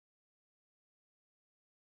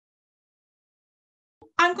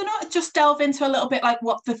I'm going to just delve into a little bit like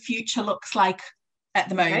what the future looks like at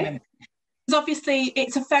the moment. Because obviously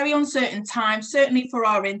it's a very uncertain time, certainly for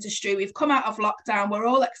our industry. We've come out of lockdown. We're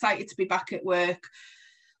all excited to be back at work.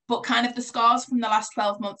 But kind of the scars from the last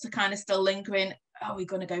 12 months are kind of still lingering. Are we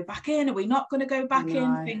going to go back in? Are we not going to go back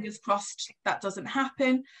in? Fingers crossed that doesn't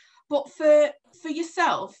happen. But for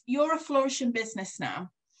yourself, you're a flourishing business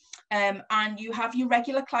now. And you have your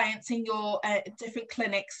regular clients in your different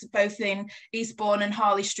clinics, both in Eastbourne and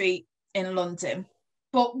Harley Street in London.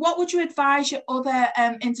 But what would you advise your other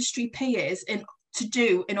industry peers to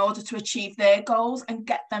do in order to achieve their goals and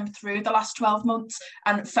get them through the last 12 months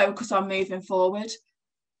and focus on moving forward?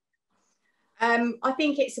 I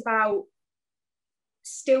think it's about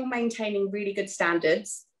still maintaining really good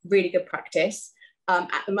standards, really good practice.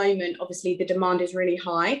 At the moment, obviously, the demand is really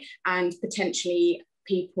high, and potentially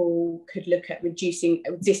people could look at reducing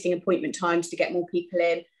existing appointment times to get more people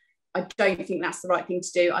in. I don't think that's the right thing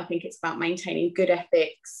to do. I think it's about maintaining good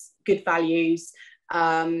ethics, good values,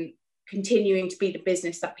 continuing to be the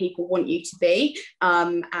business that people want you to be. You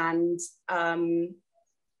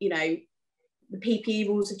know, the PPE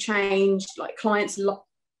rules have changed. Like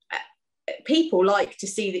people like to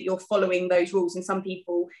see that you're following those rules, and some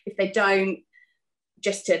people, if they don't,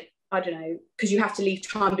 just to, I don't know, because you have to leave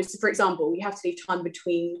time. For example, you have to leave time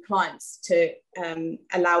between clients to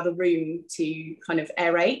allow the room to kind of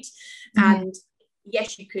aerate. And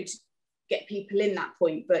yes, you could get people in that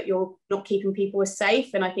point, but you're not keeping people as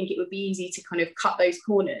safe. And I think it would be easy to kind of cut those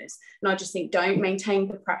corners. And I just think, don't maintain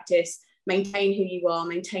the practice, maintain who you are,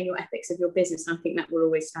 maintain your ethics of your business. And I think that will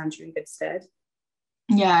always stand you in good stead.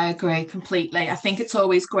 Yeah, I agree completely. I think it's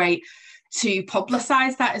always great to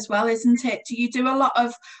publicize that as well, isn't it? Do you do a lot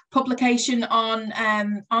of publication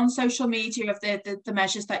on social media of the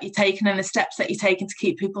measures that you're taking and the steps that you're taking to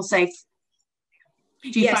keep people safe?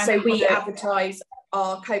 So we advertise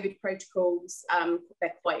our COVID protocols.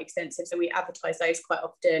 They're quite extensive, so we advertise those quite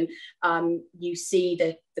often. You see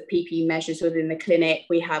the PPE measures within the clinic.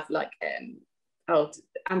 We have like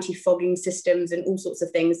anti-fogging systems and all sorts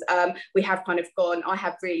of things. We have kind of I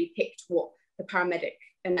have really picked what the paramedic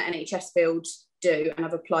and the NHS field do, and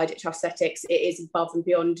I've applied it to aesthetics. It is above and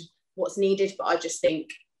beyond what's needed, but I just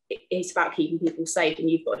think it's about keeping people safe, and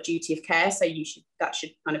you've got a duty of care, so that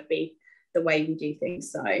should kind of be the way we do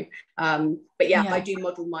things. So but yeah, I do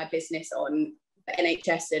model my business on the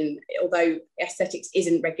NHS, and although aesthetics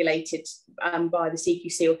isn't regulated by the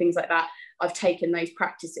CQC or things like that, I've taken those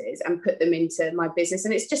practices and put them into my business,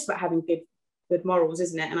 and it's just about having good morals,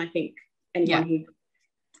 isn't it? And I think anyone who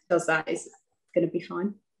does that is going to be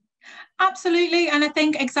fine. Absolutely. And I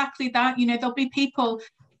think exactly that, you know, there'll be people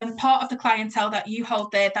and part of the clientele that you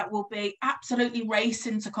hold there that will be absolutely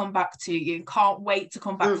racing to come back to you, can't wait to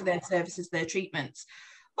come back for their services, their treatments.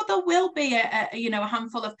 But there will be a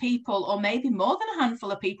handful of people, or maybe more than a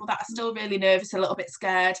handful of people, that are still really nervous, a little bit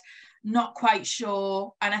scared, not quite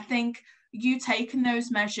sure. And I think you taking those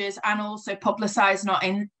measures and also publicising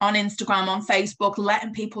on Instagram, on Facebook,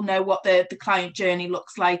 letting people know what the client journey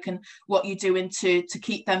looks like and what you're doing to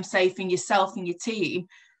keep them safe, and yourself and your team,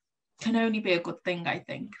 can only be a good thing, I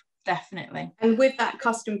think. Definitely. And with that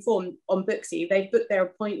custom form on Booksy, they book their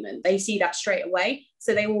appointment, they see that straight away,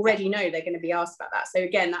 so they already know they're going to be asked about that. So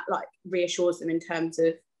again, that like reassures them in terms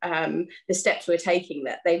of the steps we're taking,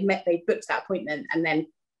 that they've booked that appointment, and then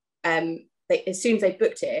as soon as they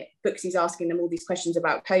booked it, Booksy's asking them all these questions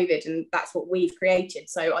about COVID, and that's what we've created.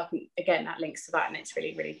 So I think, again, that links to that, and it's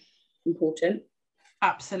really, really important.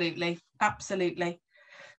 Absolutely.